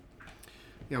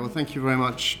Yeah, well, thank you very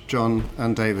much, John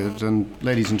and David, and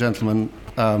ladies and gentlemen.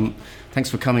 Thanks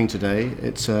for coming today.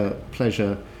 It's a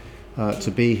pleasure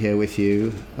to be here with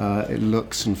you. It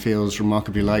looks and feels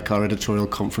remarkably like our editorial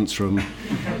conference room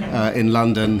in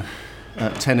London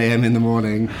at 10 a.m. in the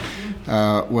morning,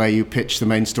 where you pitch the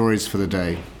main stories for the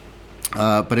day.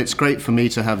 But it's great for me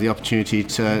to have the opportunity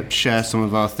to share some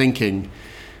of our thinking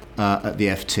at the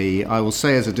FT. I will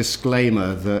say as a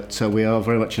disclaimer that we are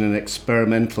very much in an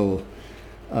experimental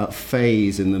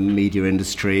phase in the media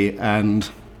industry, and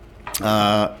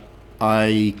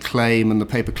I claim, and the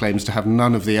paper claims, to have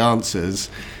none of the answers,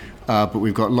 but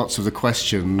we've got lots of the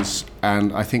questions,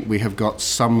 and I think we have got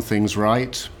some things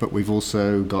right, but we've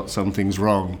also got some things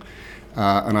wrong,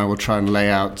 and I will try and lay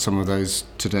out some of those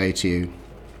today to you.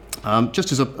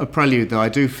 Just as a prelude, though, I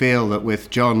do feel that with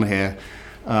John here,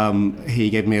 he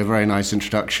gave me a very nice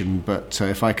introduction, but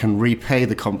if I can repay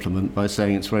the compliment by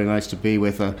saying it's very nice to be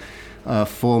with a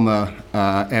former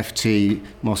FT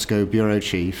Moscow bureau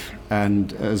chief,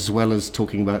 and as well as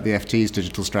talking about the FT's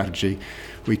digital strategy,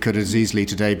 we could as easily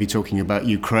today be talking about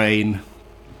Ukraine,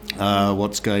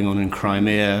 what's going on in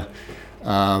Crimea,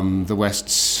 the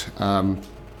West's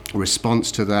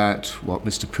response to that, what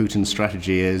Mr. Putin's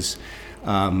strategy is,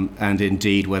 and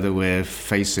indeed whether we're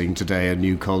facing today a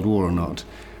new Cold War or not.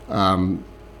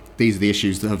 These are the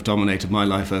issues that have dominated my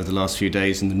life over the last few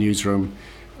days in the newsroom,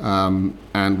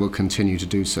 and will continue to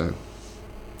do so.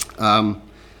 I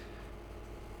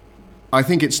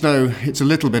think it's a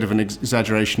little bit of an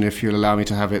exaggeration, if you'll allow me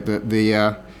to have it, that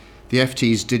the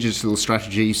FT's digital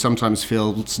strategy sometimes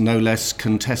feels no less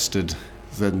contested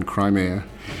than Crimea.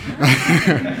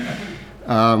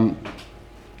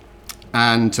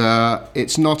 And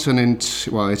it's not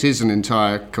it is an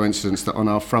entire coincidence that on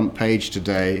our front page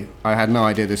today, I had no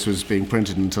idea this was being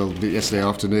printed until yesterday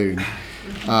afternoon,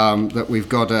 that we've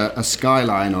got a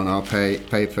skyline on our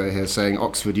paper here saying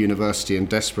Oxford University in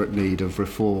desperate need of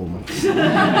reform.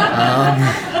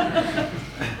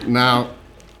 Now,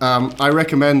 I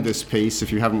recommend this piece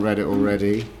if you haven't read it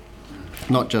already,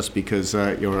 not just because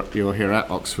you're here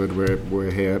at Oxford,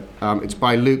 we're here. It's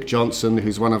by Luke Johnson,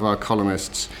 who's one of our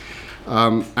columnists.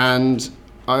 And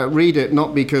I read it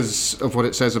not because of what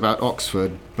it says about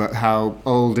Oxford, but how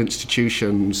old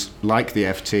institutions like the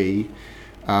FT,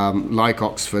 like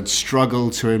Oxford,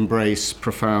 struggle to embrace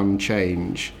profound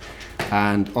change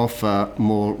and offer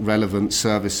more relevant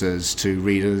services to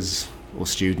readers or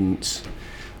students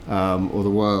or the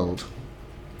world.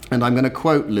 And I'm going to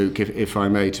quote Luke, if I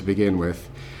may, to begin with.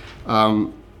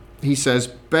 He says,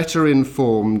 "Better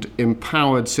informed,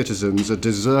 empowered citizens are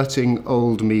deserting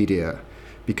old media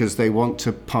because they want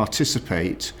to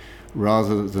participate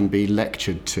rather than be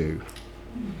lectured to."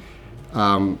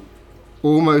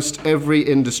 Almost every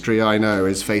industry I know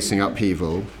is facing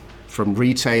upheaval, from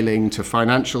retailing to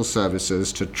financial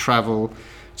services to travel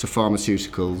to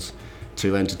pharmaceuticals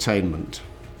to entertainment.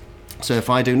 So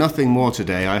if I do nothing more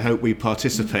today, I hope we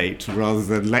participate rather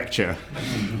than lecture.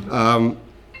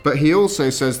 But he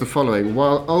also says the following: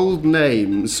 while old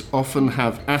names often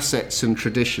have assets and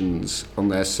traditions on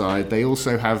their side, they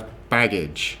also have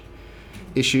baggage.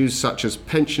 Issues such as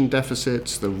pension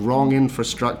deficits, the wrong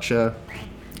infrastructure,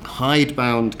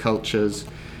 hidebound cultures,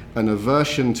 an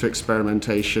aversion to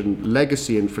experimentation,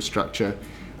 legacy infrastructure,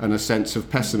 and a sense of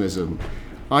pessimism.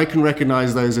 I can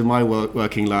recognize those in my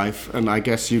working life, and I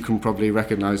guess you can probably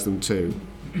recognize them too.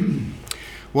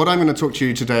 What I'm going to talk to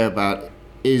you today about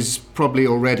is probably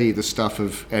already the stuff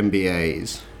of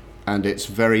MBAs, and it's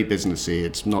very businessy.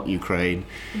 It's not Ukraine.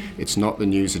 It's not the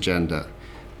news agenda.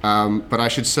 But I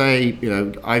should say,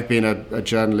 I've been a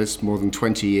journalist more than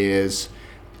 20 years,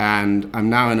 and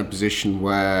I'm now in a position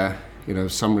where,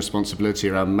 some responsibility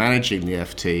around managing the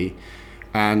FT,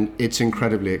 and it's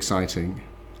incredibly exciting.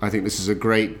 I think this is a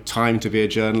great time to be a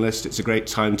journalist. It's a great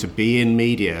time to be in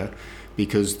media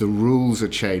because the rules are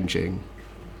changing.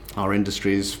 Our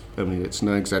industry is, it's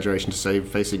no exaggeration to say,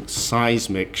 facing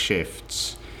seismic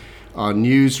shifts. Our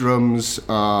newsrooms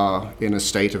are in a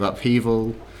state of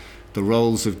upheaval. The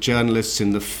roles of journalists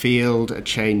in the field are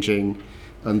changing,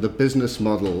 and the business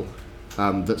model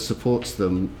that supports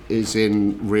them is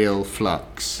in real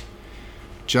flux.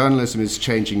 Journalism is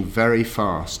changing very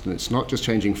fast, and it's not just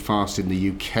changing fast in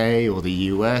the UK or the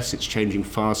US, it's changing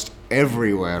fast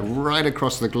everywhere, right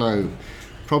across the globe.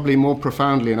 Probably more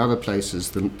profoundly in other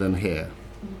places than here.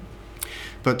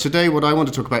 But today what I want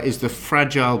to talk about is the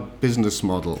fragile business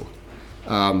model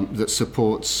that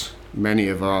supports many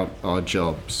of our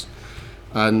jobs.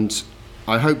 And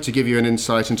I hope to give you an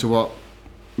insight into what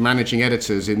managing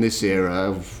editors in this era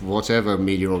of whatever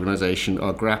media organization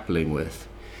are grappling with.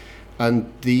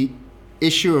 And the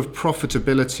issue of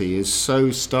profitability is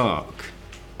so stark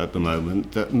at the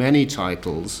moment that many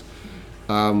titles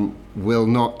will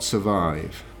not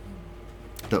survive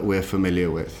that we're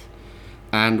familiar with.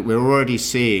 And we're already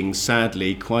seeing,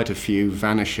 sadly, quite a few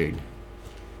vanishing.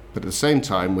 But at the same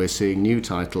time, we're seeing new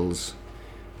titles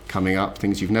coming up,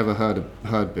 things you've never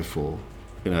heard before.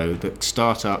 You know, that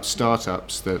startups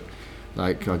that,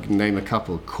 like, I can name a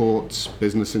couple, Quartz,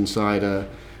 Business Insider,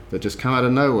 that just come out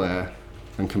of nowhere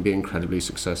and can be incredibly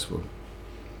successful.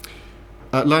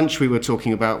 At lunch, we were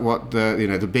talking about what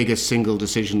the biggest single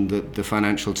decision that the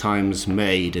Financial Times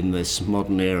made in this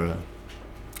modern era.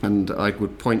 And I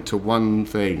would point to one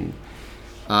thing.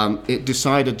 It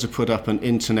decided to put up an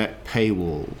internet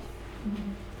paywall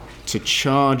to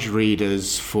charge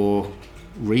readers for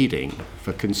reading,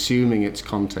 for consuming its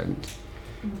content.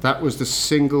 That was the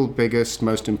single biggest,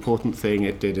 most important thing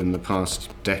it did in the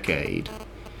past decade.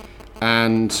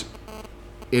 And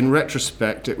in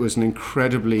retrospect, it was an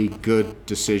incredibly good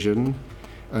decision.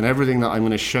 And everything that I'm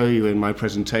going to show you in my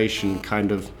presentation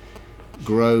kind of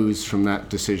grows from that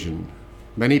decision.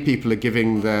 Many people are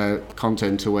giving their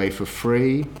content away for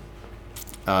free,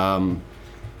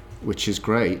 which is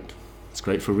great. It's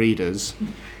great for readers,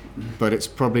 but it's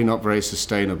probably not very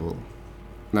sustainable.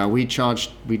 Now, we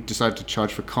decided to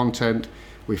charge for content.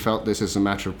 We felt this as a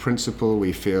matter of principle.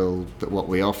 We feel that what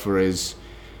we offer is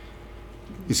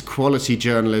quality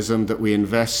journalism that we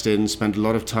invest in, spend a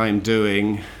lot of time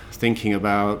doing, thinking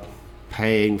about,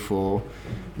 paying for,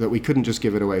 that we couldn't just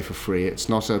give it away for free. It's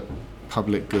not a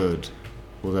public good,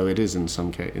 although it is in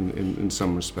some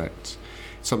respects.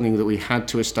 It's something that we had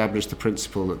to establish the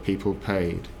principle that people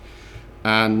paid.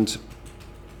 And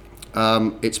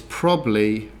it's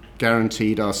probably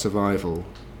guaranteed our survival.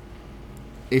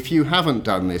 If you haven't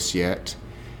done this yet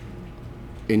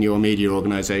in your media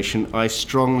organization, I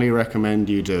strongly recommend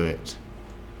you do it.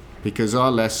 Because our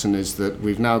lesson is that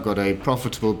we've now got a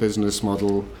profitable business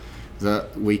model,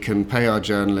 that we can pay our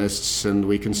journalists and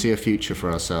we can see a future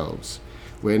for ourselves.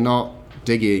 We're not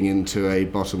digging into a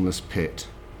bottomless pit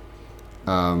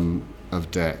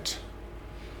of debt.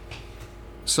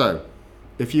 So,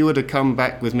 if you were to come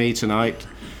back with me tonight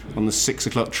on the 6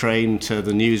 o'clock train to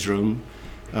the newsroom,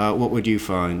 what would you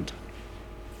find?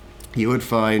 You would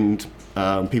find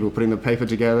people putting the paper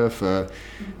together for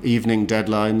evening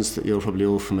deadlines that you're probably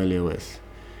all familiar with.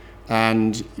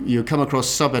 And you come across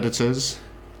sub-editors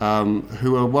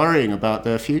who are worrying about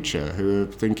their future, who are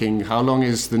thinking, how long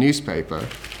is the newspaper?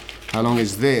 How long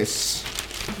is this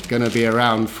going to be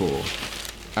around for?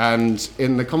 And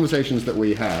in the conversations that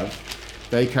we have,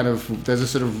 there's a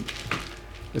sort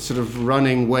of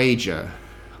running wager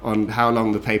on how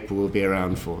long the paper will be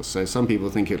around for. So some people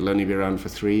think it'll only be around for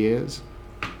 3 years.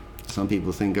 Some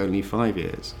people think only 5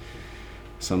 years.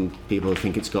 Some people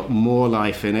think it's got more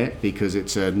life in it because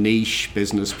it's a niche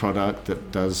business product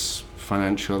that does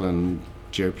financial and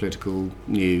geopolitical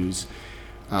news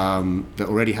that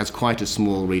already has quite a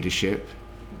small readership,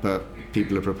 but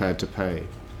people are prepared to pay.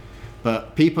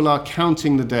 But people are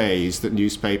counting the days that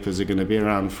newspapers are going to be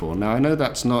around for. Now, I know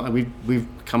that's not... We've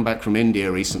come back from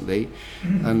India recently,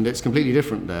 and it's completely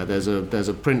different there. There's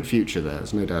a print future there,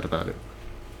 there's no doubt about it.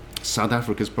 South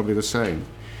Africa's probably the same,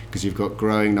 because you've got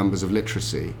growing numbers of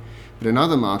literacy. But in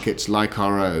other markets like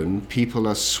our own, people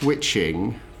are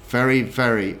switching very,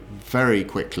 very, very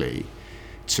quickly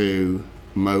to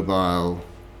mobile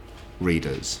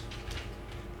readers.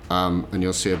 And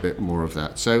you'll see a bit more of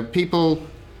that. So people...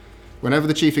 Whenever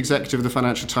the chief executive of the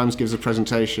Financial Times gives a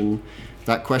presentation,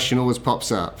 that question always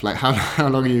pops up, like how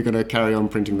long are you going to carry on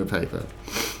printing the paper?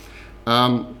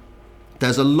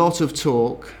 There's a lot of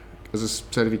talk, as I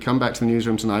said, if you come back to the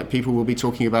newsroom tonight, people will be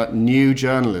talking about new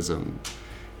journalism.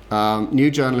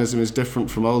 New journalism is different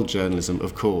from old journalism,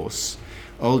 of course.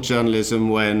 Old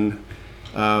journalism, when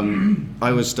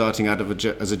I was starting out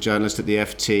as a journalist at the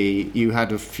FT, you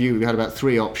had about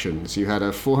 3 options. You had a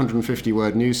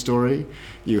 450-word news story,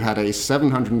 you had a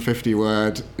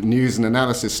 750-word news and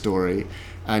analysis story,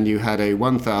 and you had a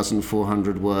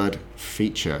 1,400-word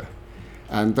feature.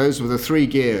 And those were the 3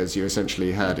 gears you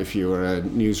essentially had if you were a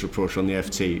news reporter on the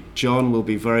FT. John will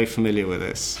be very familiar with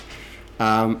this.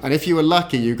 And if you were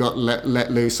lucky, you got let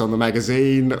loose on the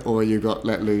magazine, or you got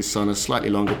let loose on a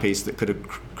slightly longer piece that could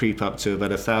creep up to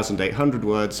about 1,800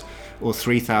 words or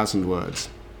 3,000 words.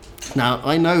 Now,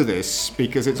 I know this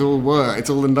because it's all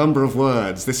the number of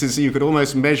words. You could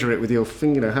almost measure it with your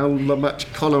finger. How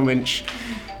much column inch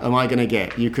am I going to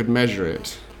get? You could measure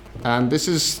it. And this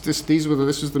was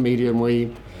the medium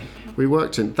we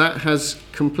worked in. That has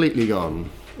completely gone,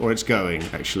 or it's going,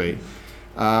 actually.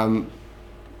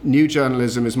 New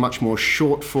journalism is much more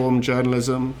short-form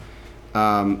journalism.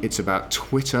 It's about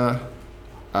Twitter.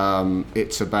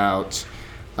 It's about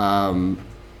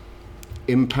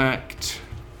impact,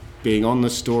 being on the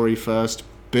story first,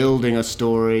 building a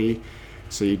story.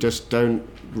 So you just don't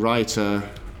write a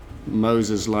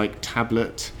Moses-like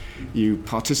tablet. You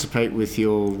participate with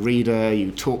your reader,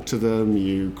 you talk to them,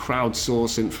 you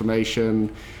crowdsource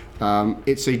information.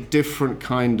 It's a different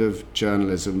kind of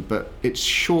journalism, but it's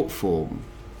short form.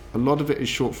 A lot of it is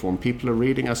short form. People are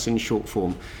reading us in short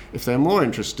form. If they're more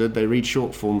interested, they read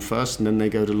short form first, and then they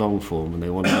go to long form, and they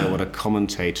want to know what a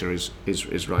commentator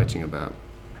is writing about.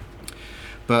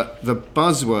 But the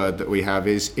buzzword that we have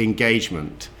is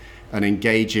engagement, and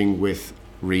engaging with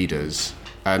readers.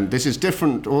 And this is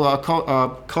different. All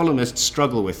our columnists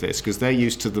struggle with this because they're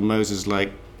used to the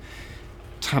Moses-like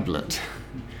tablet,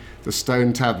 the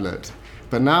stone tablet.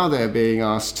 But now they're being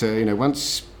asked to,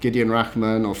 once Gideon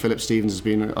Rachman or Philip Stevens has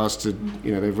been asked to,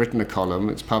 they've written a column,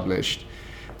 it's published,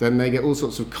 then they get all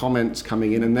sorts of comments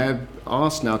coming in, and they're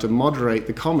asked now to moderate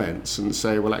the comments and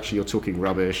say, well, actually, you're talking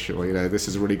rubbish, or, this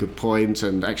is a really good point,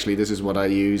 and actually, this is what I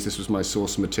use, this was my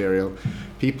source material.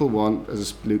 People want,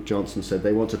 as Luke Johnson said,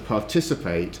 they want to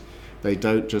participate. They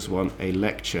don't just want a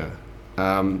lecture.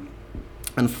 And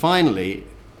finally,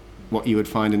 what you would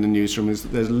find in the newsroom is that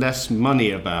there's less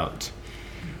money about.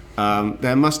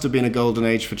 There must have been a golden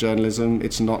age for journalism.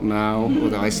 It's not now,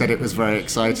 although I said it was very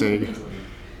exciting.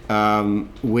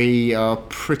 We are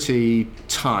pretty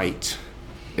tight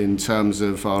in terms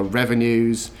of our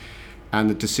revenues and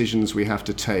the decisions we have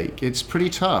to take. It's pretty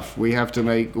tough. We have to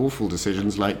make awful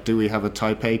decisions like, do we have a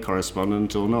Taipei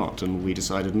correspondent or not? And we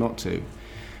decided not to.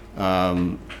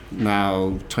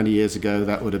 Now, 20 years ago,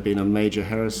 that would have been a major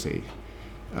heresy.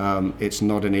 It's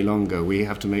not any longer. We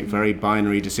have to make very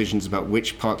binary decisions about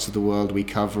which parts of the world we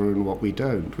cover and what we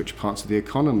don't, which parts of the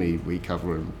economy we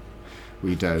cover and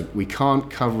we don't. We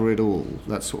can't cover it all.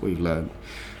 That's what we've learned.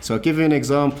 So I'll give you an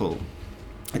example.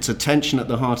 It's a tension at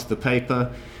the heart of the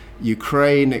paper. The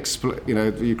Ukraine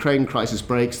crisis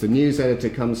breaks. The news editor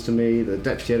comes to me, the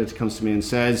deputy editor comes to me and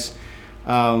says,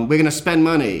 we're going to spend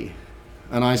money.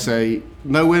 And I say,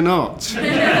 no, we're not.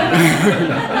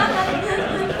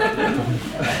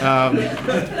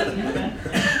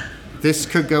 This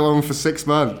could go on for 6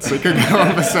 months. It could go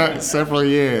on for several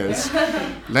years.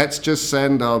 Let's just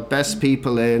send our best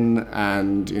people in,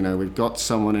 and we've got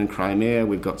someone in Crimea,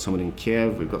 we've got someone in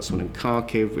Kiev, we've got someone in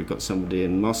Kharkiv, we've got somebody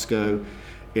in Moscow.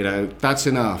 That's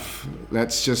enough.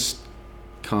 Let's just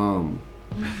calm.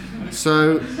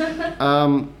 So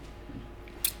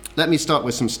let me start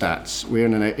with some stats. We're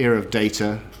in an era of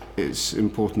data. It's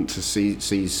important to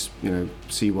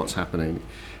see what's happening.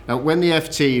 Now, when the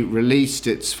FT released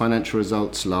its financial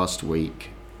results last week,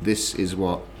 this is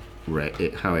how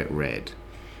it read,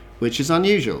 which is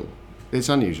unusual. It's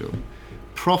unusual.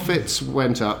 Profits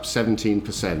went up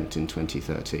 17% in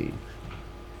 2013.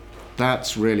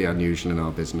 That's really unusual in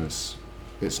our business.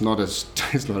 It's not a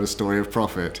story of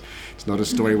profit. It's not a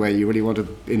story where you really want to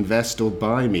invest or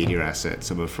buy media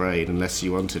assets, I'm afraid, unless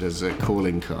you want it as a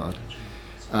calling card.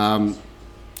 And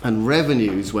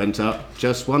revenues went up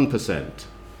just 1%.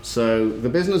 So the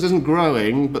business isn't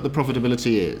growing, but the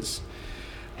profitability is.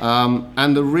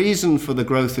 And the reason for the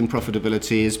growth in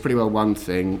profitability is pretty well one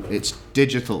thing. It's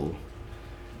digital.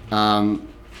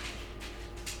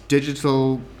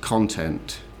 Digital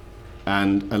content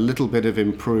and a little bit of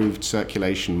improved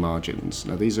circulation margins.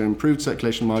 Now, these are improved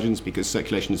circulation margins because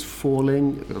circulation is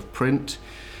falling of print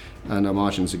and our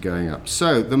margins are going up.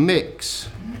 So the mix,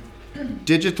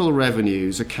 digital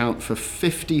revenues account for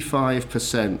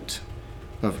 55%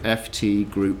 of FT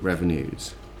group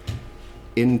revenues.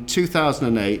 In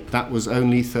 2008, that was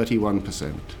only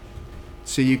 31%.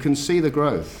 So you can see the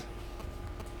growth.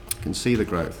 You can see the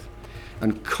growth.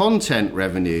 And content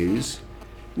revenues,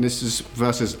 and this is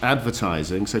versus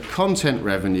advertising, so content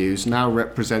revenues now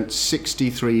represent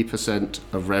 63%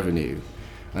 of revenue,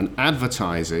 and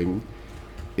advertising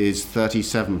is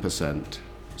 37%.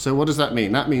 So what does that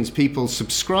mean? That means people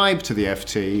subscribe to the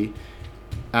FT,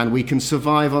 and we can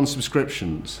survive on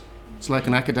subscriptions. It's like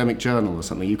an academic journal or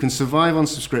something. You can survive on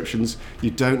subscriptions, you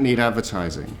don't need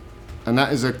advertising. And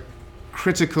that is a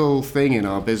critical thing in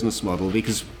our business model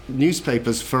because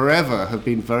newspapers forever have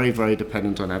been very, very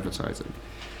dependent on advertising.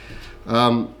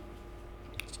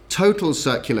 Total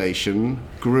circulation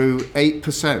grew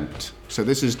 8%. So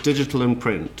this is digital and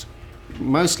print.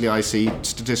 Mostly I see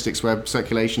statistics where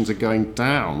circulations are going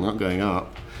down, not going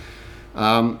up.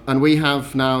 And we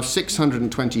have now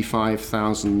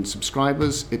 625,000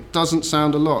 subscribers. It doesn't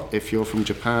sound a lot if you're from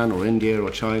Japan or India or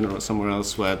China or somewhere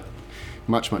else where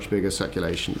much, much bigger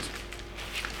circulations.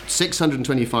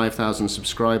 625,000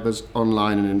 subscribers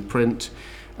online and in print.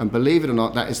 And believe it or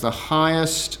not, that is the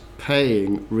highest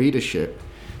paying readership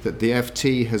that the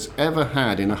FT has ever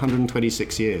had in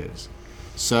 126 years.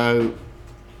 So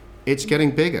it's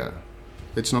getting bigger.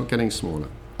 It's not getting smaller.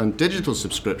 And digital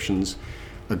subscriptions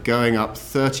are going up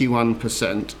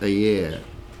 31% a year.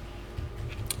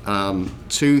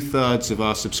 2/3 of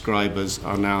our subscribers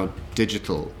are now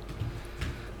digital.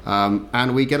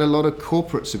 And we get a lot of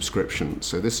corporate subscriptions.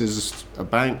 So this is a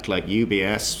bank like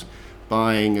UBS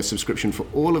buying a subscription for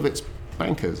all of its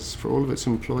bankers, for all of its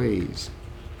employees.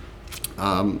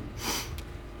 And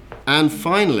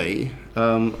finally,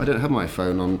 I don't have my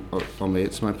phone on me,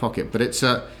 it's in my pocket, but it's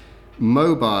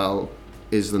mobile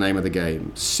is the name of the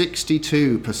game.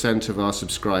 62% of our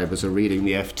subscribers are reading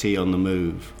the FT on the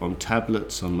move, on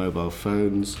tablets, on mobile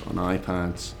phones, on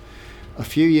iPads. A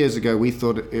few years ago, we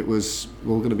thought it was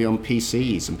all going to be on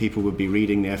PCs, and people would be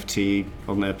reading the FT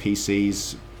on their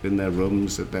PCs in their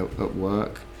rooms at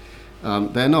work.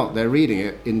 They're not. They're reading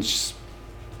it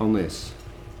on this.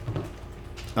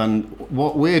 And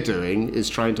what we're doing is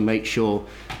trying to make sure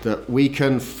that we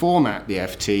can format the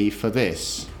FT for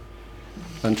this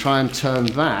and try and turn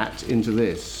that into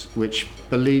this, which,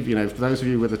 believe, for those of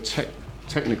you with a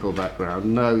technical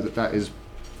background, know that is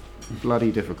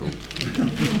bloody difficult.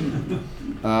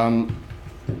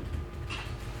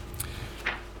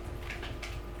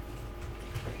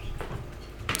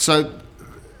 So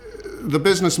the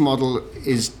business model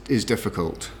is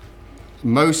difficult.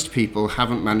 Most people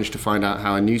haven't managed to find out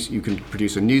how you can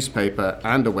produce a newspaper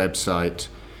and a website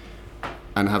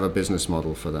and have a business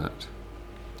model for that.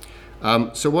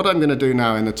 So what I'm going to do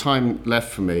now in the time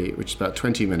left for me, which is about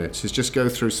 20 minutes, is just go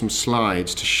through some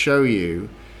slides to show you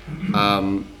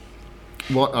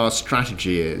what our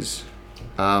strategy is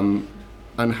and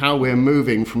how we're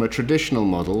moving from a traditional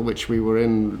model, which we were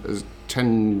in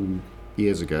 10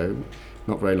 years ago,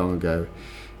 not very long ago,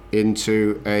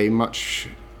 into a much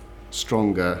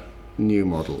stronger new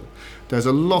model. There's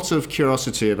a lot of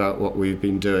curiosity about what we've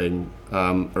been doing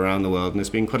around the world, and there's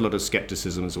been quite a lot of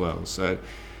skepticism as well. So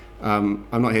I'm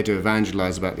not here to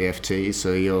evangelize about the FT,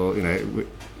 so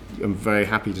I'm very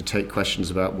happy to take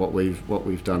questions about what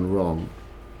we've done wrong.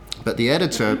 But the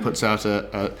editor puts out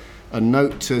a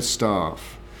note to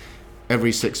staff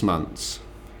every 6 months,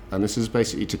 and this is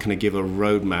basically to kind of give a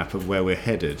roadmap of where we're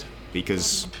headed,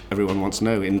 because everyone wants to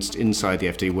know inside the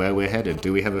FT where we're headed.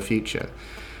 Do we have a future?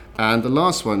 And the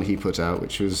last one he put out,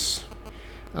 which was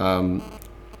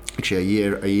actually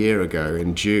a year ago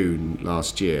in June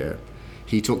last year,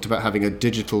 he talked about having a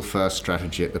digital-first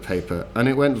strategy at the paper, and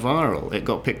it went viral. It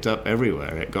got picked up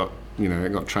everywhere. It got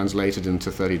translated into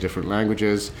 30 different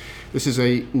languages. This is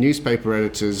a newspaper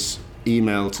editor's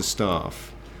email to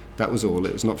staff. That was all.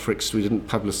 It was not we didn't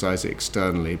publicize it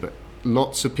externally, but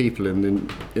lots of people in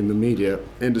the media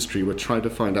industry were trying to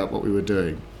find out what we were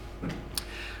doing.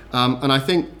 And I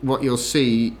think what you'll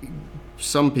see,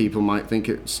 some people might think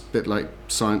it's a bit like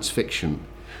science fiction,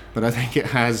 but I think it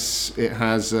has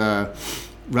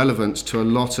relevance to a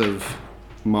lot of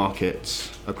markets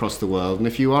across the world. And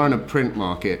if you are in a print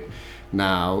market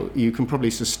now, you can probably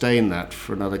sustain that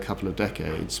for another couple of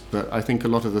decades. But I think a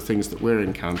lot of the things that we're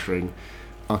encountering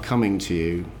are coming to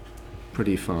you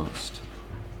pretty fast.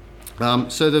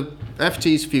 So the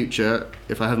FT's future,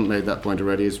 if I haven't made that point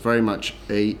already, is very much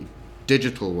a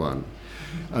digital one.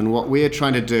 And what we are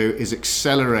trying to do is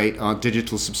accelerate our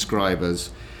digital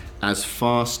subscribers as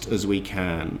fast as we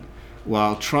can,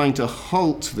 while trying to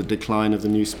halt the decline of the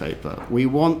newspaper. We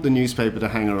want the newspaper to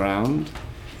hang around.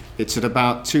 It's at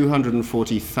about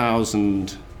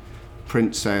 240,000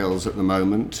 print sales at the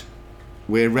moment.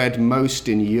 We're read most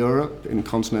in Europe, in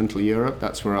continental Europe.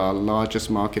 That's where our largest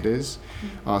market is.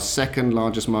 Our second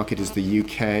largest market is the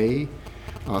UK.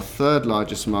 Our third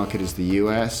largest market is the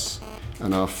US.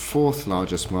 And our fourth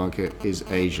largest market is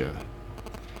Asia.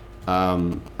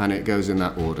 And it goes in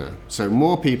that order. So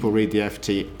more people read the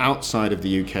FT outside of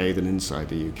the UK than inside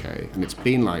the UK. And it's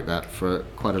been like that for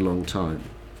quite a long time.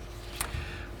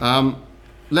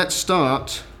 Let's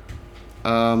start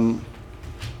with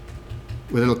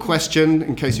a little question,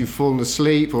 in case you've fallen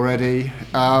asleep already.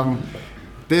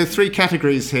 There are 3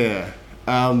 categories here.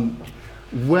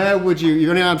 Where would you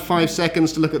only had 5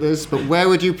 seconds to look at this, but where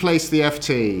would you place the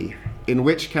FT? In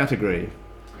which category?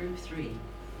 Group 3.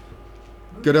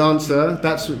 Good answer.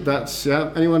 That's yeah.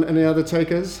 Anyone? Any other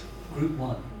takers? Group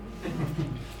 1.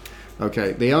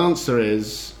 Okay, the answer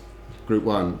is Group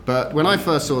 1. But when I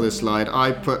first saw this slide,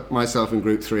 I put myself in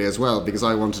Group 3 as well, because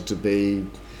I wanted to be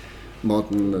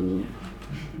modern and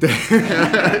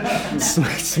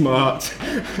smart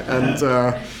and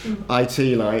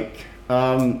IT-like.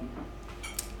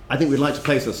 I think we'd like to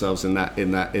place ourselves in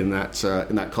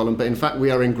that column, but in fact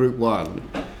we are in Group 1.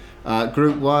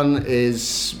 Group 1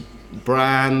 is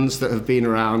brands that have been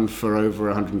around for over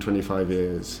 125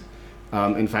 years.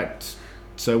 In fact,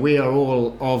 so we are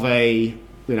all of the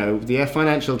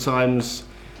Financial Times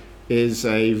is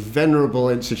a venerable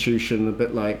institution, a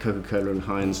bit like Coca-Cola and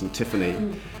Heinz and Tiffany,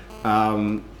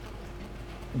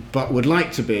 but would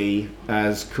like to be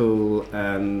as cool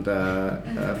and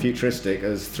futuristic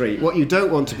as 3. What you don't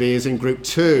want to be is in Group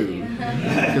 2,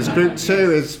 because Group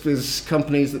 2 is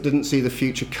companies that didn't see the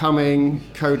future coming,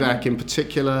 Kodak in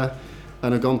particular,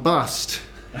 and have gone bust.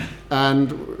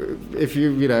 And if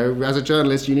you as a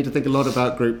journalist, you need to think a lot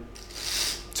about Group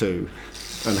 2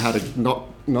 and how to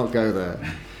not go there.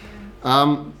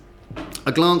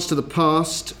 A glance to the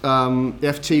past. The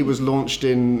FT was launched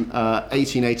in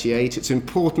 1888. It's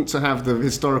important to have the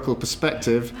historical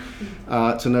perspective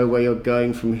to know where you're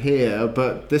going from here,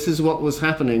 but this is what was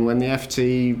happening when the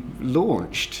FT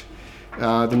launched.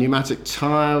 The pneumatic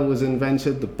tyre was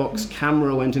invented, the box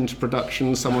camera went into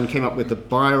production, someone came up with the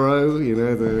biro,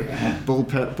 the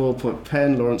ballpoint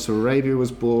pen, Lawrence of Arabia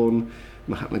was born,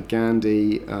 Mahatma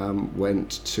Gandhi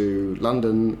went to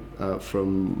London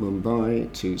from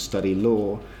Mumbai to study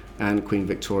law, and Queen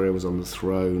Victoria was on the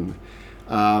throne.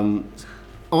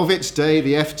 Of its day,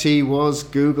 the FT was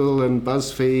Google and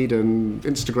BuzzFeed and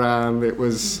Instagram. It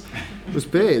was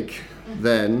big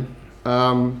then.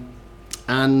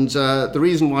 And the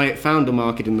reason why it found a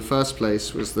market in the first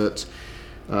place was that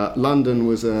London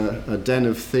was a den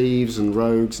of thieves and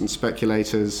rogues and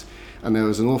speculators, and there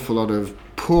was an awful lot of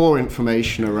poor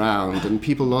information around, and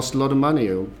people lost a lot of money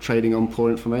trading on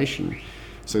poor information.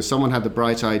 So someone had the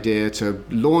bright idea to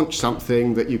launch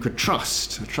something that you could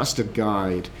trust, a trusted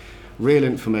guide, real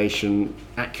information,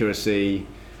 accuracy,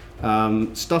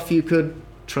 stuff you could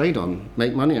trade on,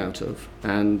 make money out of.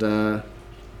 And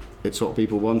it's what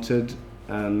people wanted,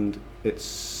 and it's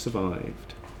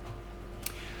survived.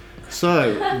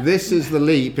 So this is the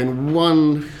leap in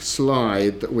one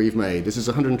slide that we've made. This is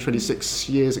 126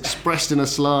 years expressed in a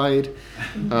slide.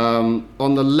 On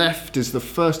the left is the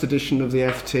first edition of the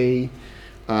FT,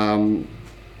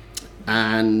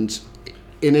 and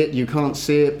in it you can't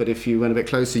see it, but if you went a bit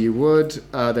closer you would.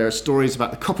 There are stories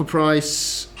about the copper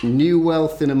price, new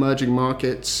wealth in emerging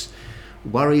markets,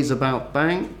 worries about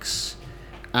banks,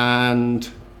 and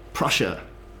Prussia.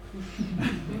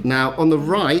 Now on the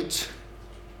right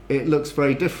it looks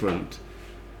very different,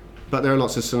 but there are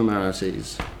lots of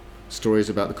similarities. Stories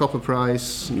about the copper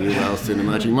price, new wealth in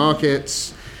emerging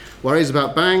markets, worries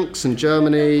about banks and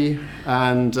Germany,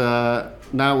 and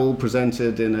now all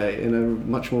presented in a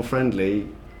much more friendly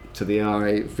to the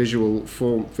eye visual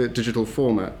form, digital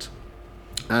format.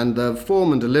 And the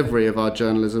form and delivery of our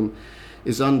journalism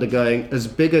is undergoing as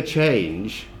big a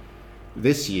change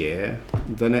this year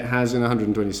than it has in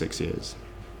 126 years.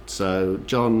 So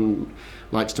John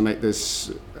likes to make this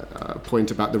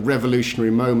point about the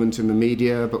revolutionary moment in the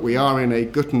media, but we are in a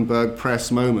Gutenberg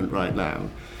press moment right now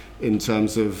in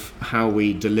terms of how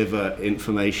we deliver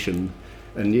information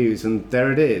and news, and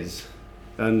there it is.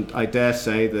 And I dare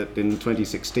say that in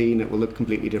 2016 it will look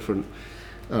completely different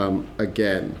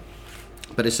again.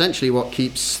 But essentially what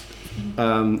keeps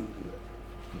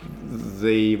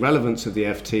the relevance of the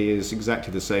FT is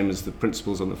exactly the same as the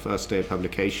principles on the first day of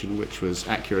publication, which was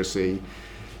accuracy,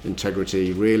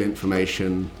 integrity, real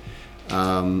information,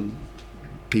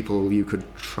 people you could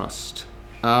trust.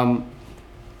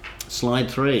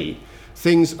 Slide 3.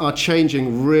 Things are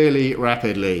changing really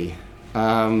rapidly.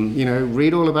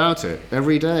 Read all about it.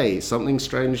 Every day, something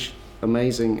strange,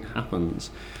 amazing happens.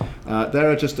 There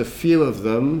are just a few of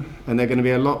them, and there are going to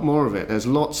be a lot more of it. There's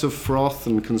lots of froth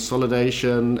and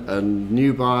consolidation and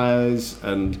new buyers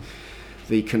and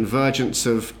the convergence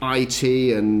of IT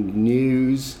and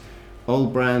news,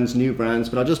 old brands, new brands.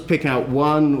 But I'll just pick out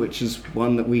one, which is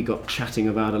one that we got chatting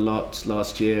about a lot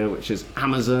last year, which is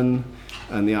Amazon,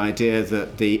 and the idea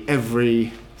that the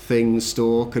everything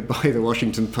store could buy the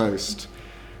Washington Post.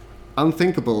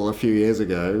 Unthinkable a few years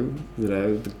ago,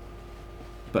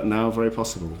 but now very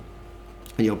possible.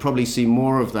 And you'll probably see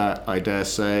more of that, I dare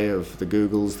say, of the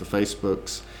Googles, the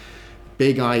Facebooks,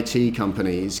 big IT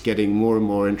companies getting more and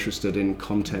more interested in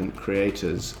content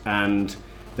creators, and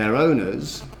their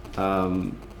owners,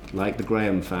 like the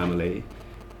Graham family,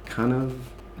 kind of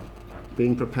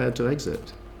being prepared to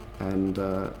exit and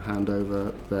hand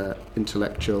over their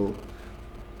intellectual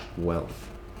wealth.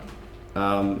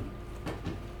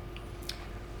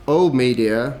 Old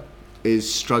media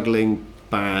is struggling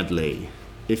badly.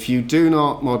 If you do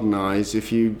not modernize,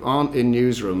 if you aren't in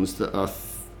newsrooms that are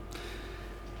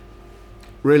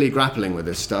really grappling with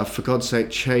this stuff. For God's sake,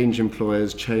 change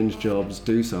employers, change jobs,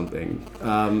 do something.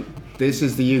 This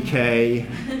is the UK.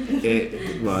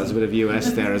 Well, there's a bit of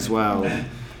US there as well.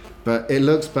 But it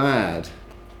looks bad.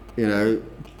 You know,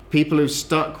 people who've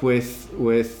stuck with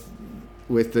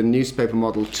the newspaper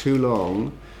model too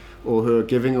long, or who are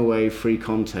giving away free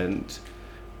content,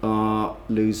 are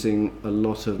losing a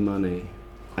lot of money.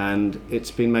 And it's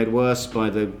been made worse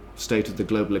by the state of the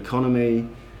global economy,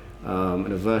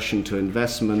 an aversion to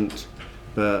investment,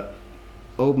 but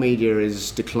old media is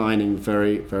declining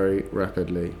very, very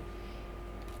rapidly.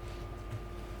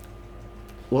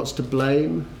 What's to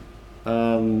blame?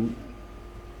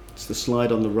 It's the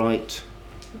slide on the right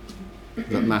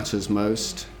that matters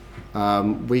most.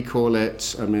 We call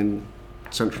it, I mean,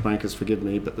 central bankers forgive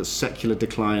me, but the secular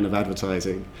decline of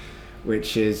advertising,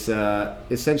 which is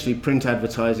essentially print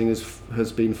advertising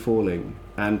has been falling,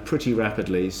 and pretty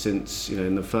rapidly since, you know,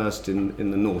 in the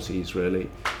noughties really,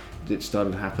 it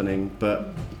started happening.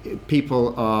 But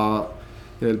people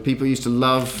used to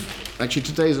love, actually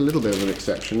today's a little bit of an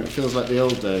exception, it feels like the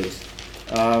old days,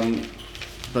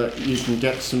 but you can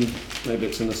get some, maybe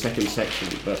it's in the second section,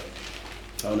 but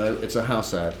oh no, it's a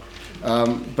house ad.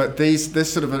 But this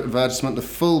sort of advertisement, the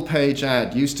full page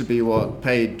ad, used to be what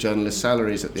paid journalists'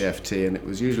 salaries at the FT, and it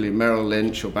was usually Merrill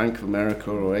Lynch or Bank of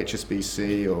America or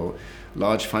HSBC or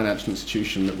large financial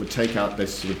institution that would take out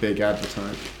this sort of big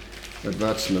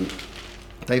advertisement.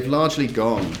 They've largely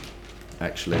gone,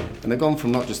 actually, and they've gone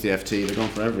from not just the FT, they've gone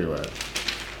from everywhere.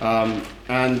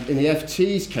 And in the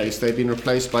FT's case, they've been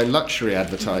replaced by luxury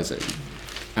advertising,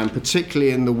 and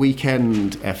particularly in the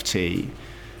weekend FT.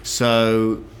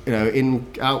 So, you know,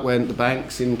 out went the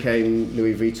banks, in came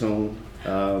Louis Vuitton,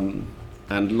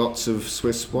 and lots of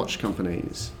Swiss watch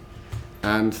companies.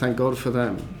 And thank God for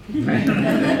them.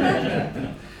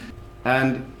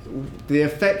 And the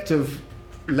effect of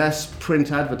less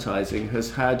print advertising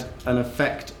has had an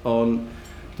effect on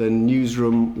the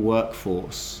newsroom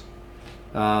workforce,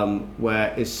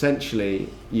 where essentially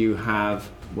you have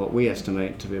what we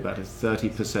estimate to be about a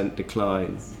 30%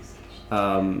 decline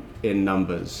in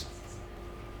numbers.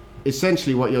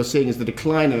 Essentially what you're seeing is the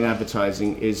decline in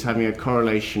advertising is having a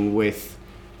correlation with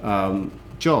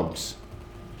jobs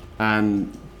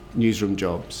and newsroom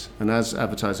jobs. And as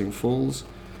advertising falls,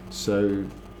 so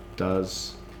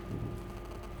does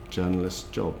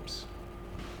journalist jobs.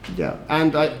 Yeah,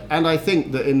 and I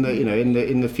think that in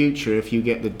the future, if you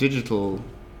get the digital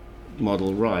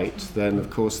model right, then of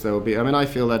course there will be. I mean, I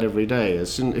feel that every day.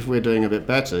 If we're doing a bit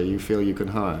better, you feel you can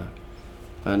hire,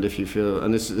 and if you feel,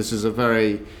 and this is a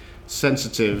very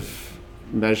sensitive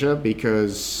measure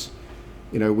because,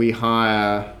 you know, we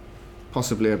hire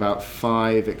possibly about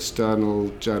 5 external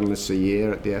journalists a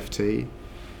year at the FT,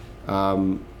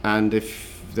 and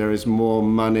if there is more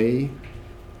money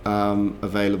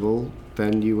available,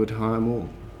 then you would hire more,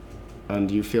 and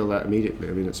you feel that immediately.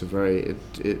 I mean,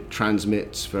 it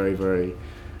transmits very, very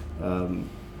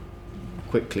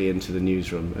quickly into the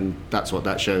newsroom, and that's what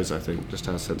that shows, I think, just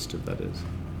how sensitive that is.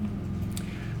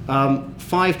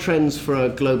 5 trends for a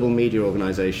global media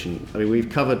organization. I mean, we've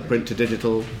covered print to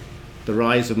digital, the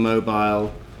rise of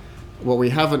mobile. What we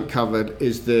haven't covered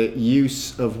is the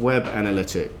use of web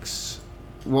analytics.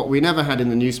 What we never had in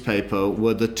the newspaper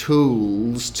were the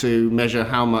tools to measure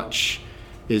how much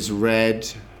is read,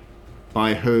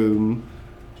 by whom,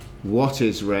 what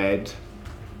is read,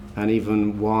 and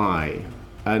even why.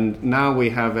 And now we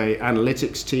have an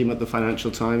analytics team at the Financial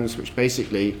Times which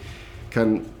basically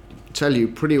can tell you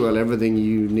pretty well everything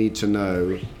you need to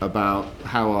know about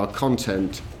how our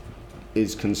content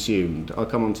is consumed. I'll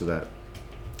come on to that.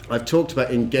 I've talked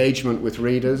about engagement with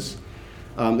readers.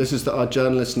 This is that our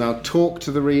journalists now talk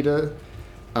to the reader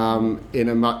in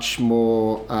a much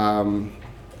more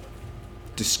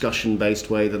discussion-based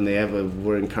way than they ever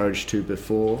were encouraged to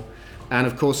before. And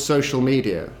of course, social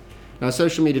media. Now,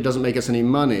 social media doesn't make us any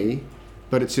money,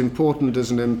 but it's important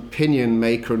as an opinion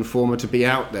maker and former to be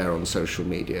out there on social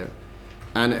media.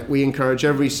 And we encourage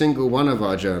every single one of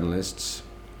our journalists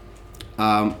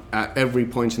at every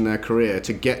point in their career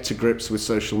to get to grips with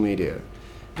social media.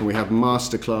 And we have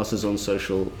master classes on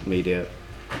social media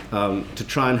to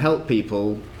try and help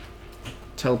people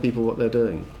tell people what they're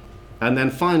doing. And then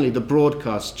finally, the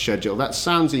broadcast schedule. That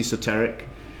sounds esoteric,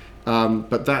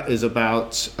 but that is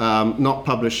about not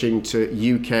publishing to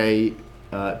UK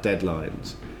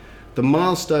deadlines. The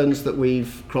milestones that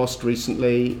we've crossed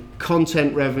recently: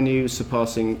 content revenue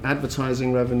surpassing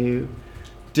advertising revenue,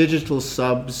 digital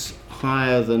subs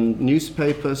higher than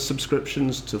newspaper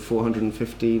subscriptions to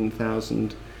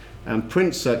 415,000, and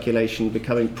print circulation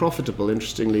becoming profitable,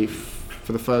 interestingly,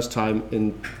 for the first time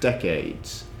in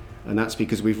decades. And that's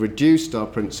because we've reduced our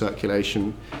print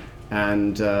circulation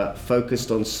and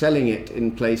focused on selling it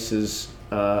in places,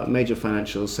 major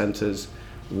financial centres,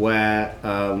 where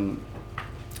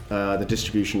the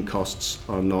distribution costs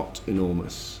are not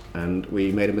enormous. And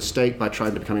we made a mistake by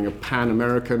trying to becoming a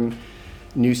pan-American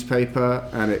newspaper,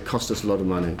 and it cost us a lot of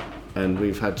money. And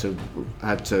we've had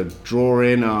to draw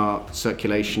in our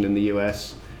circulation in the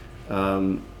US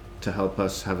to help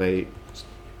us have a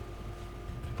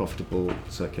profitable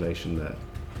circulation there.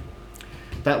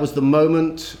 That was the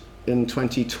moment in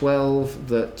 2012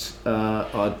 that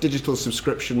our digital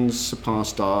subscriptions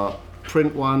surpassed our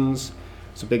print ones.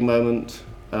 It's a big moment.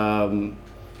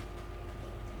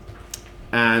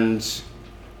 And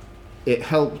it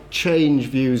helped change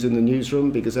views in the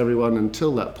newsroom, because everyone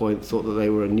until that point thought that they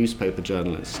were a newspaper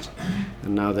journalist,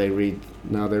 and now they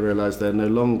realise they're no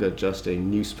longer just a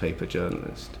newspaper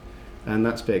journalist, and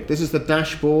that's big. This is the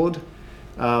dashboard.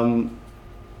 I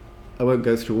won't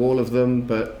go through all of them,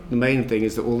 but the main thing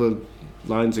is that all the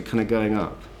lines are kind of going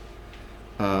up,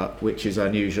 which is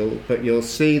unusual. But you'll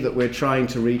see that we're trying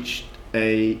to reach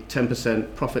a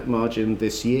 10% profit margin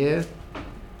this year.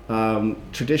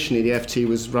 Traditionally, the FT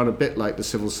was run a bit like the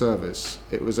civil service.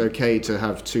 It was okay to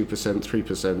have 2%,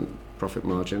 3% profit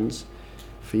margins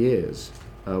for years.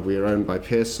 We are owned by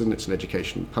Pearson. It's an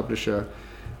education publisher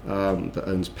that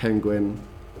owns Penguin.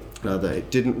 They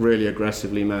didn't really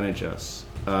aggressively manage us.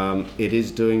 It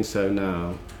is doing so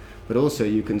now. But also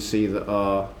you can see that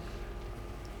our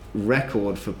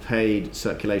record for paid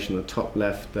circulation on the top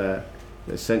left there,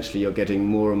 essentially you're getting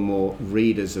more and more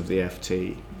readers of the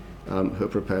FT who are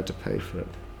prepared to pay for it.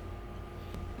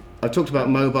 I've talked about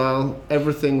mobile.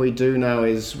 Everything we do now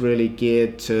is really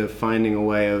geared to finding a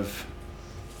way of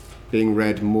being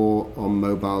read more on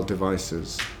mobile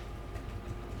devices,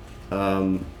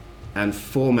 and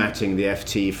formatting the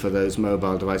FT for those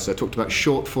mobile devices. I talked about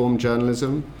short-form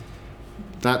journalism.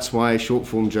 That's why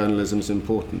short-form journalism is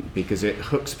important, because it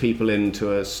hooks people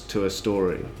into a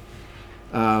story.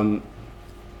 You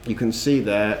can see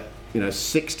there,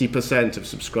 60% of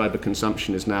subscriber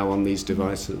consumption is now on these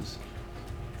devices.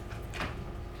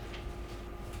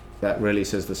 That really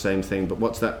says the same thing, but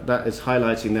what's that is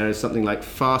highlighting there is something like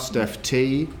Fast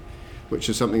FT, which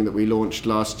is something that we launched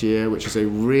last year, which is a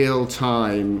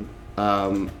real-time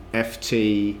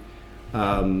FT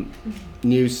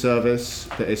news service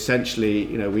that essentially,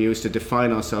 we used to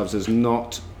define ourselves as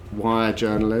not wire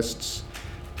journalists,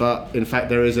 but in fact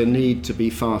there is a need to be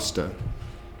faster,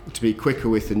 to be quicker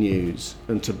with the news,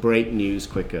 and to break news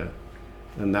quicker,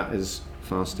 and that is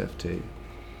Fast FT.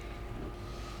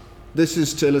 This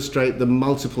is to illustrate the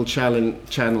multiple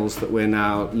channels that we're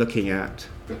now looking at.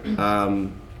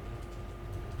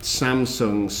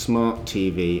 Samsung Smart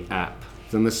TV app,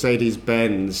 the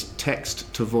Mercedes-Benz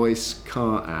text-to-voice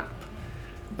car app,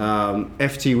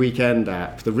 FT Weekend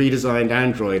app, the redesigned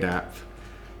Android app,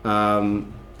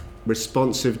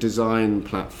 responsive design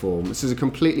platform. This is a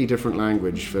completely different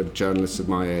language for journalists of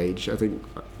my age. I think,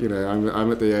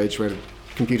 I'm at the age where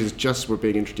computers just were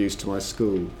being introduced to my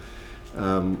school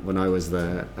when I was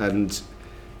there. And,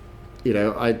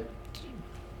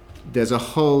 there's a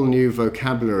whole new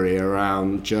vocabulary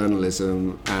around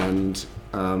journalism and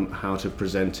how to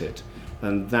present it.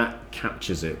 And that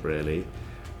captures it, really.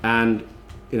 And,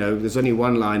 there's only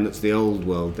one line that's the old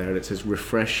world there. It says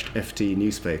refreshed FT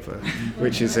newspaper,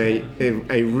 which is a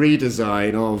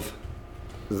redesign of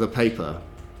the paper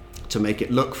to make it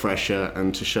look fresher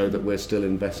and to show that we're still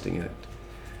investing in it.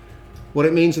 What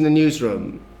it means in the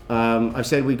newsroom. I've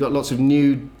said we've got lots of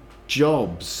new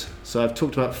jobs. So I've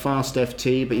talked about Fast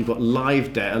FT, but you've got a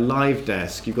live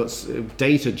desk, you've got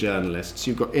data journalists,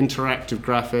 you've got interactive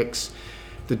graphics.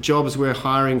 The jobs we're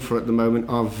hiring for at the moment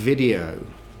are video.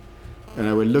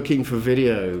 We're looking for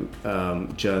video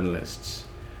journalists.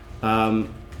 We're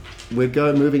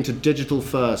moving to digital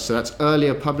first, so that's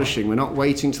earlier publishing. We're not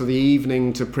waiting till the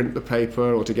evening to print the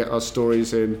paper or to get our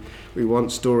stories in. We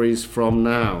want stories from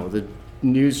now. The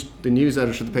news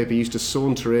editor of the paper used to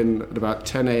saunter in at about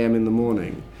 10 a.m. in the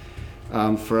morning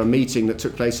for a meeting that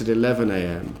took place at 11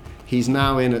 a.m. He's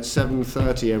now in at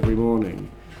 7:30 every morning.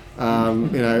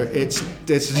 It's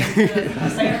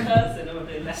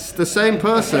the same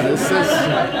person. It's the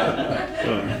same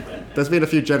person. There's been a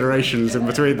few generations in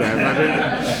between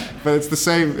there, but it's the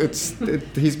same.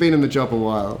 He's been in the job a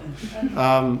while.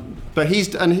 But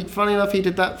funny enough, he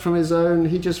did that from his own.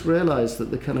 He just realised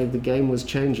that the game was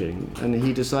changing, and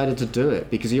he decided to do it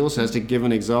because he also has to give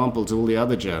an example to all the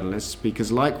other journalists,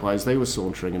 because likewise they were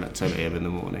sauntering in at 10 a.m. in the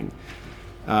morning,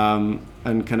 and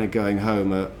kind of going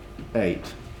home at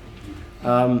 8.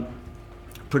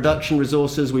 Production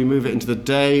resources, we move it into the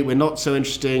day. We're not so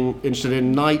interested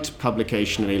in night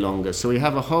publication any longer. So we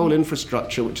have a whole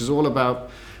infrastructure which is all about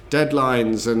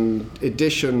deadlines and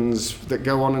editions that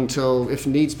go on until, if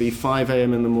needs be, 5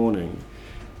 a.m. in the morning.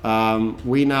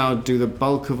 We now do the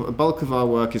bulk of our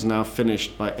work is now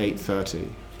finished by 8:30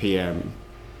 p.m.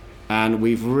 And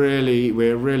we're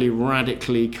really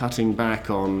radically cutting back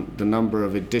on the number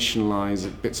of bits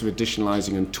of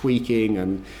editionalizing and tweaking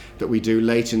and that we do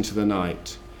late into the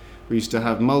night. We used to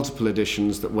have multiple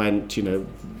editions that went, on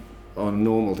a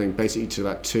normal thing, basically to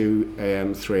about 2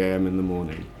 a.m., 3 a.m. in the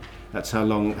morning. That's how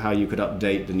you could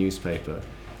update the newspaper.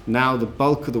 Now the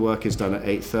bulk of the work is done at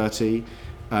 8:30,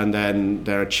 and then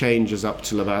there are changes up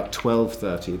till about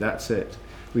 12:30. That's it.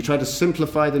 We tried to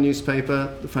simplify the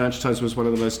newspaper. The Financial Times was one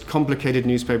of the most complicated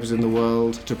newspapers in the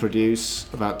world to produce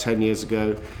about 10 years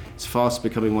ago. It's fast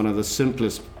becoming one of the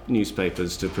simplest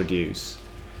newspapers to produce.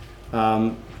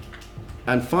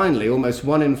 And finally, almost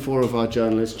 1 in 4 of our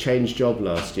journalists changed job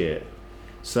last year.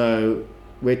 So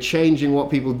we're changing what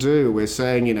people do. We're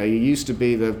saying, you used to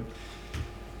be the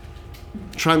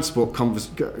transport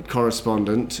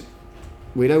correspondent.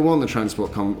 We don't want the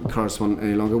transport correspondent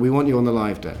any longer. We want you on the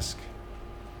live desk.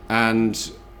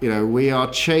 And, we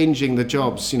are changing the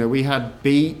jobs. We had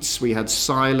beats, we had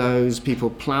silos,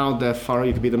 people ploughed their furrow.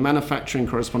 You could be the manufacturing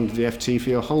correspondent of the FT for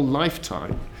your whole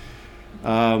lifetime.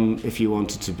 If you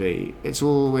wanted to be.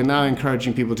 We're now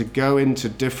encouraging people to go into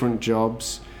different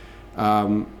jobs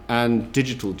and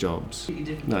digital jobs.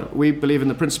 No, we believe in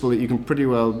the principle that you can pretty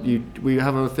well, we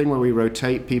have a thing where we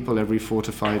rotate people every 4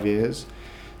 to 5 years.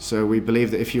 So we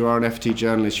believe that if you are an FT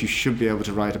journalist, you should be able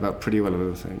to write about pretty well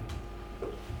everything.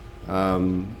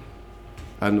 And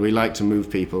we like to move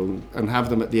people and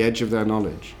have them at the edge of their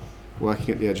knowledge,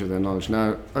 working at the edge of their knowledge.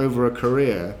 Now, over a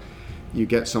career, you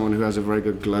get someone who has a very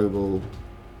good global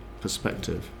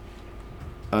perspective.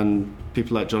 And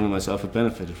people like John and myself have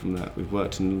benefited from that. We've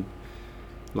worked in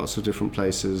lots of different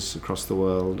places across the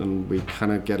world, and we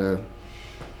kind of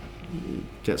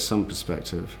get some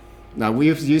perspective. Now, we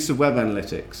have the use of web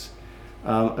analytics.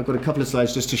 I've got a couple of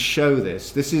slides just to show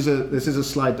this. This is a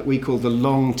slide that we call the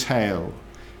long tail.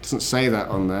 It doesn't say that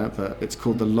on there, but it's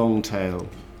called the long tail.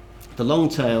 The long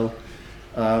tail,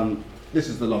 this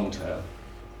is the long tail.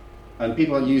 And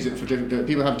people use it for different,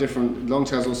 people have different, long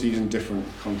tails also used in different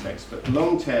contexts, but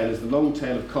long tail is the long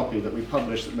tail of copy that we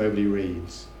publish that nobody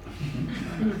reads.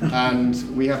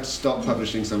 And we have to stop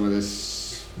publishing some of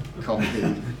this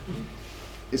copy.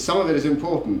 Some of it is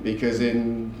important because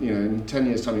in 10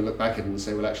 years' time you look back at it and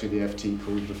say, well, actually the FT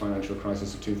called the financial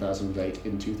crisis of 2008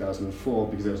 in 2004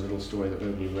 because there was a little story that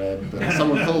nobody read, but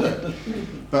someone called it.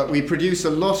 But we produce a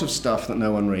lot of stuff that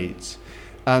no one reads,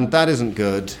 and that isn't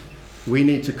good. We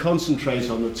need to concentrate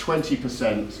on the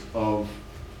 20% of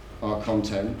our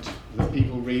content that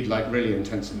people read really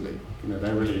intensively.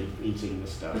 They're really eating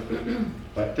this stuff.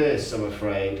 Like this, I'm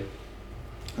afraid,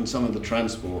 and some of the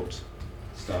transport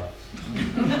stuff.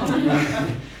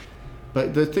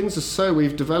 But the things are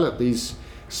we've developed these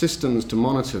systems to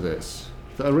monitor this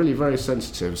that are really very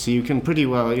sensitive. So you can pretty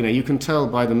well, you can tell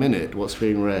by the minute what's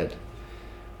being read.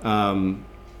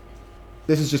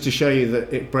 This is just to show you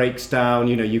that it breaks down,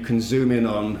 you can zoom in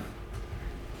on,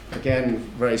 again,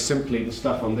 very simply, the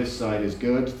stuff on this side is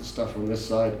good, the stuff on this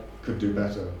side could do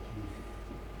better.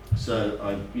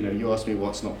 So, you asked me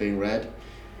what's not being read.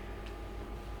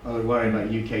 I would worry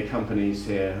about UK companies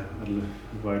here.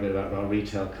 I'd worry a bit about our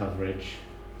retail coverage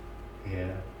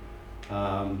here.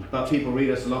 But people read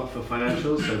us a lot for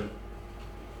financials, so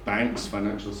banks,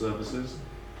 financial services.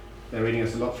 They're reading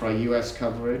us a lot for our US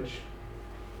coverage.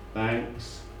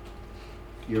 Banks,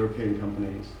 European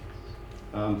companies.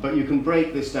 But you can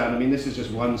break this down. This is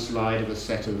just one slide of a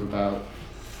set of about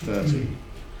 30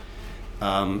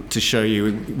 to show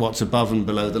you what's above and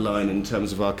below the line in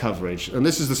terms of our coverage. And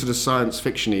this is the sort of science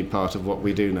fiction-y part of what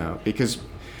we do now, because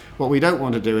what we don't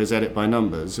want to do is edit by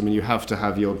numbers. You have to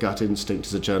have your gut instinct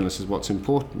as a journalist as what's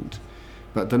important.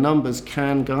 But the numbers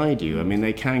can guide you.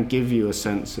 They can give you a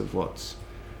sense of what's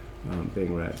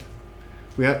being read.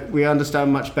 We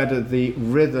understand much better the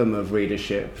rhythm of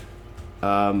readership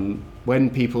when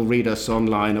people read us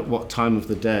online at what time of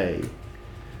the day.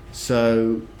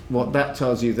 So what that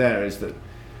tells you there is that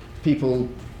people,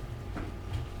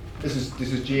 this is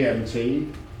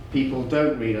GMT, people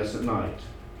don't read us at night.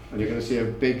 And you're going to see a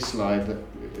big slide that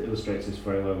illustrates this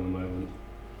very well in a moment.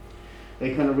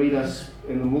 They kind of read us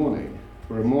in the morning,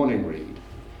 or a morning read.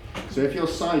 So if your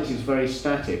site is very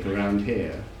static around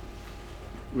here,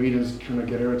 readers kind of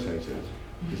get irritated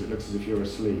because it looks as if you're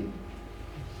asleep.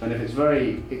 And if it's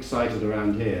very excited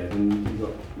around here, then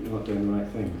you're not doing the right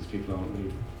thing because people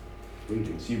aren't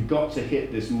reading. So you've got to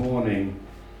hit this morning,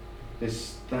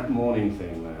 that morning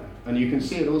thing there. And you can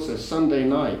see it also Sunday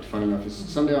night, funny enough,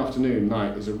 Sunday afternoon,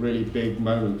 night is a really big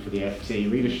moment for the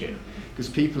FT readership, because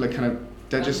people are kind of,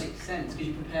 that makes sense, because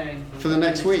you're preparing for the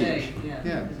next week.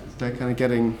 Yeah, they're kind of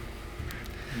getting...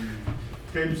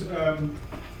 James,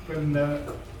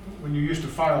 when you used to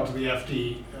file to the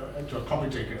FT, to a copy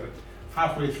taker,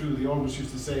 halfway through they always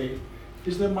used to say,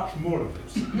 is there much more of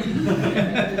this?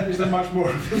 Is there much more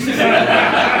of this?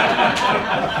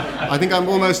 I think I'm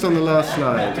almost on the last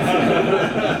slide.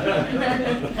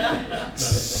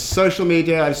 Social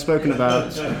media I've spoken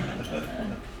about.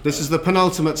 This is the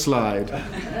penultimate slide.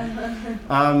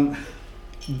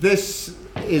 This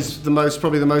is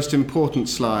probably the most important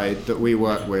slide that we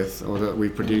work with, or that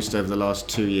we've produced over the last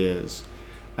 2 years.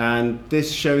 And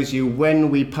this shows you when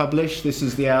we publish. This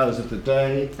is the hours of the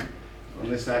day on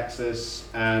this axis,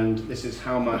 and this is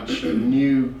how much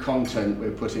new content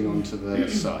we're putting onto the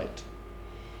site.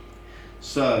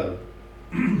 So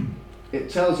it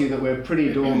tells you that we're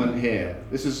pretty dormant here.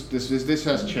 This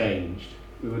has changed.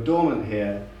 We were dormant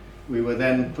here. We were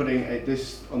then putting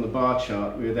this on the bar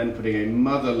chart. We were then putting a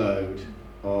mother load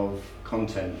of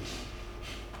content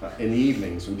in the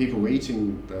evenings when people were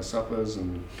eating their suppers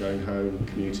and going home,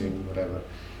 commuting, whatever.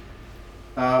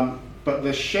 But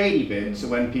the shady bits are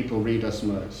when people read us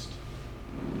most.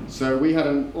 So we had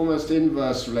an almost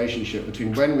inverse relationship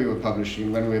between when we were publishing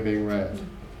and when we were being read.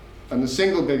 And the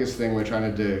single biggest thing we're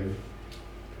trying to do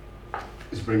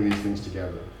is bring these things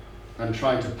together and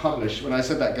trying to publish. When I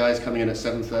said that guy's coming in at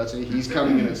 7:30, he's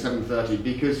coming in at 7:30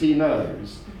 because he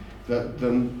knows that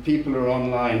the people are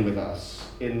online with us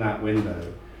in that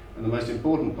window. And the most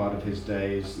important part of his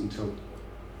day is until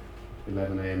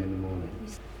 11 a.m. in the morning.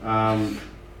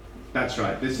 That's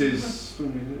right. This is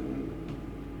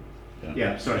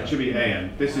it should be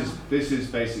AM. This is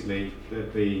basically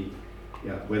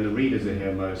when the readers are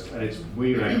here most, and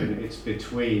we reckon it's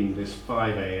between this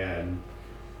 5 a.m.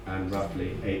 and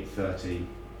roughly 8:30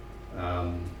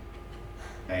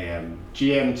 a.m.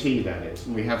 GMT, that is.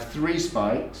 And we have 3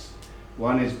 spikes.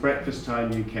 One is breakfast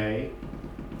time UK.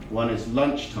 One is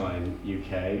lunchtime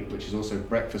UK, which is also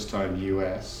breakfast time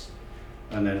US,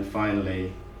 and then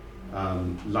finally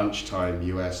lunchtime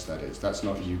US, that is. That's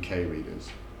not UK readers.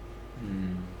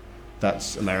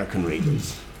 That's American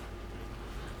readers.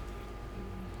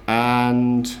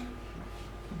 And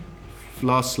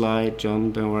last slide,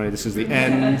 John, don't worry, this is the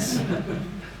end.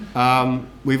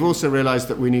 We've also realized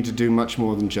that we need to do much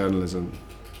more than journalism.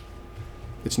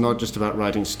 It's not just about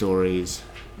writing stories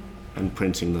and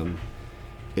printing them.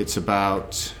 It's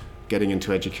about getting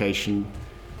into education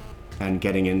and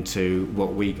getting into what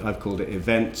I've called it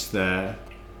events there,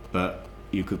 but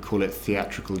you could call it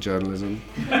theatrical journalism,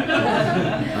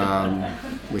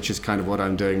 which is kind of what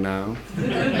I'm doing now.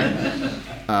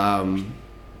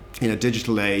 In a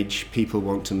digital age, people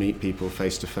want to meet people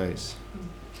face to face.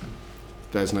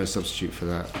 There's no substitute for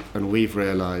that. And we've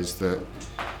realized that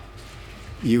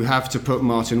you have to put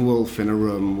Martin Wolf in a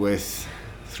room with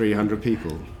 300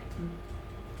 people.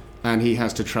 And he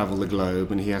has to travel the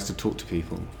globe and he has to talk to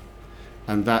people.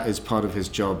 And that is part of his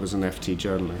job as an FT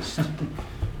journalist.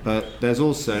 But there's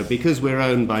also, because we're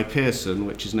owned by Pearson,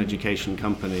 which is an education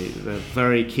company, they're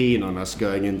very keen on us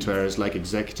going into areas like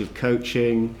executive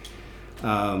coaching,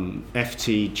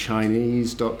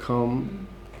 ftchinese.com.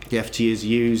 The FT is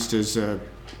used as a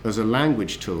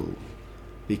language tool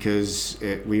because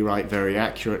we write very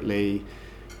accurately.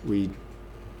 We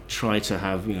try to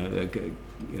have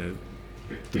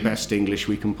the best English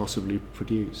we can possibly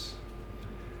produce.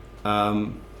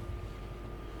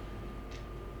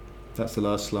 That's the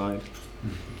last slide.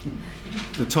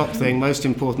 The top thing, most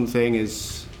important thing,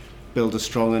 is build a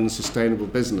strong and sustainable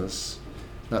business.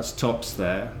 That's tops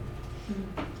there.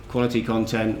 Quality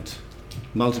content,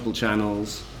 multiple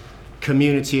channels,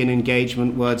 community and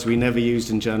engagement, words we never used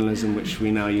in journalism, which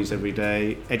we now use every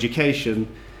day, education,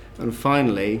 and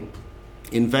finally,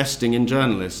 investing in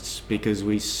journalists, because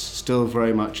we're still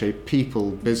very much a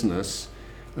people business,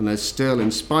 and there's still,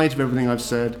 in spite of everything I've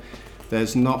said,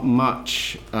 there's not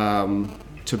much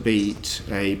to beat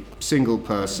a single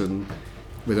person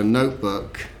with a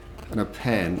notebook and a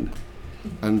pen,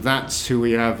 and that's who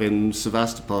we have in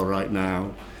Sevastopol right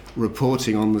now,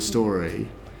 reporting on the story.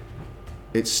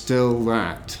 It's still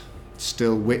that,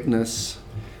 still witness,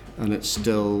 and it's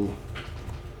still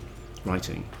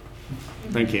writing.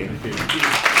 Thank you. Thank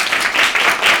you.